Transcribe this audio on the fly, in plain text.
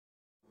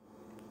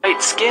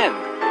skin.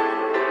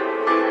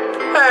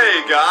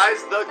 Hey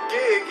guys, the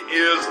gig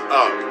is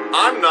up.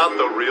 I'm not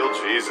the real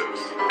Jesus.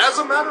 As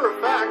a matter of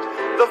fact,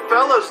 the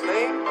fella's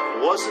name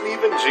wasn't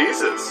even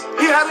Jesus.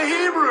 He had a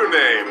Hebrew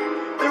name.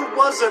 There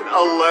wasn't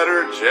a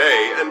letter J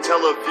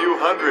until a few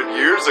hundred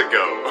years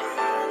ago.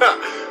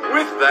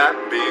 With that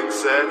being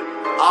said,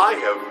 I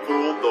have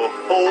fooled the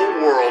whole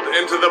world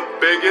into the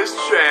biggest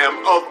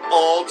sham of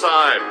all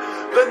time.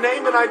 The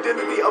name and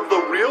identity of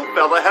the real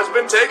fella has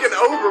been taken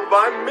over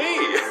by me.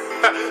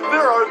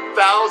 There are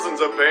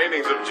thousands of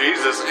paintings of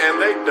Jesus, and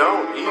they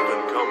don't even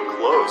come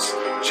close.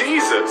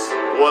 Jesus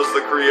was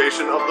the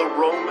creation of the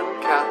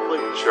Roman Catholic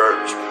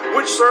Church,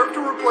 which served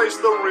to replace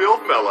the real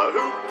fella,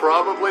 who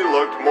probably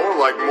looked more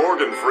like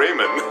Morgan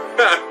Freeman.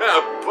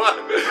 But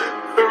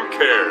who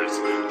cares?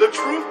 The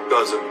truth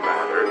doesn't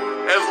matter,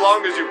 as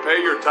long as you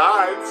pay your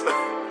tithes.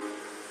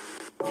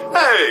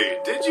 Hey,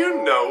 did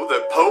you know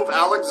that Pope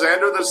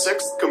Alexander VI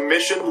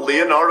commissioned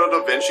Leonardo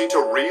da Vinci to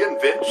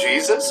reinvent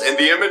Jesus in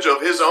the image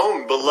of his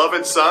own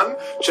beloved son,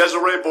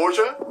 Cesare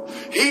Borgia?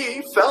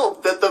 He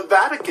felt that the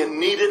Vatican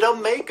needed a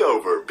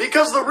makeover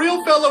because the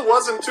real fella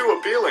wasn't too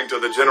appealing to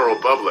the general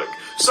public.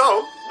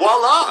 So,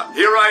 voila,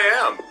 here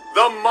I am,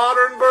 the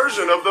modern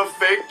version of the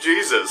fake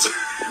Jesus.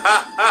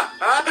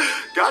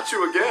 Got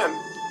you again.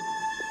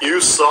 You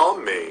saw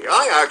me.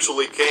 I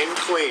actually came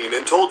clean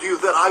and told you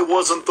that I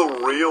wasn't the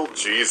real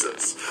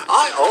Jesus.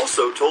 I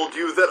also told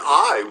you that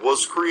I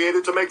was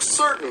created to make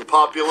certain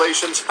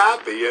populations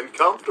happy and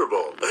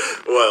comfortable.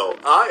 Well,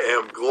 I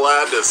am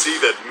glad to see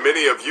that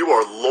many of you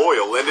are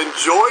loyal and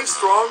enjoy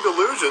strong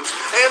delusions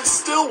and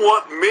still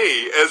want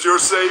me as your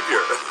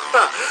savior.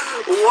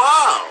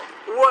 Wow,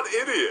 what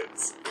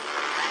idiots.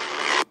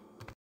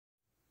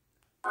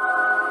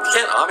 You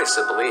can't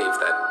obviously believe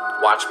that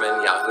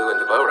Watchmen, Yahoo, and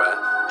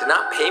Deborah did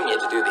not pay me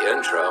to do the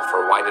intro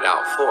for Whited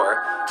Out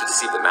 4 to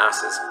deceive the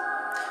masses.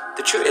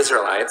 The true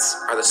Israelites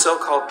are the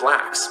so-called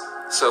blacks,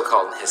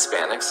 so-called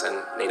Hispanics,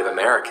 and Native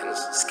Americans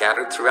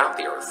scattered throughout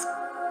the earth.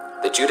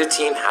 The Judah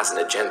team has an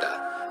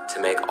agenda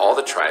to make all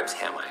the tribes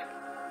Hamite.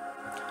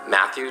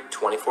 Matthew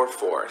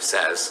 24:4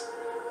 says,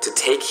 to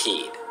take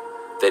heed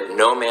that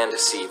no man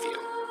deceive you.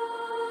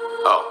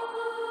 Oh.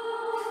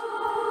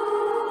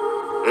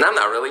 And I'm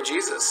not really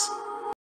Jesus.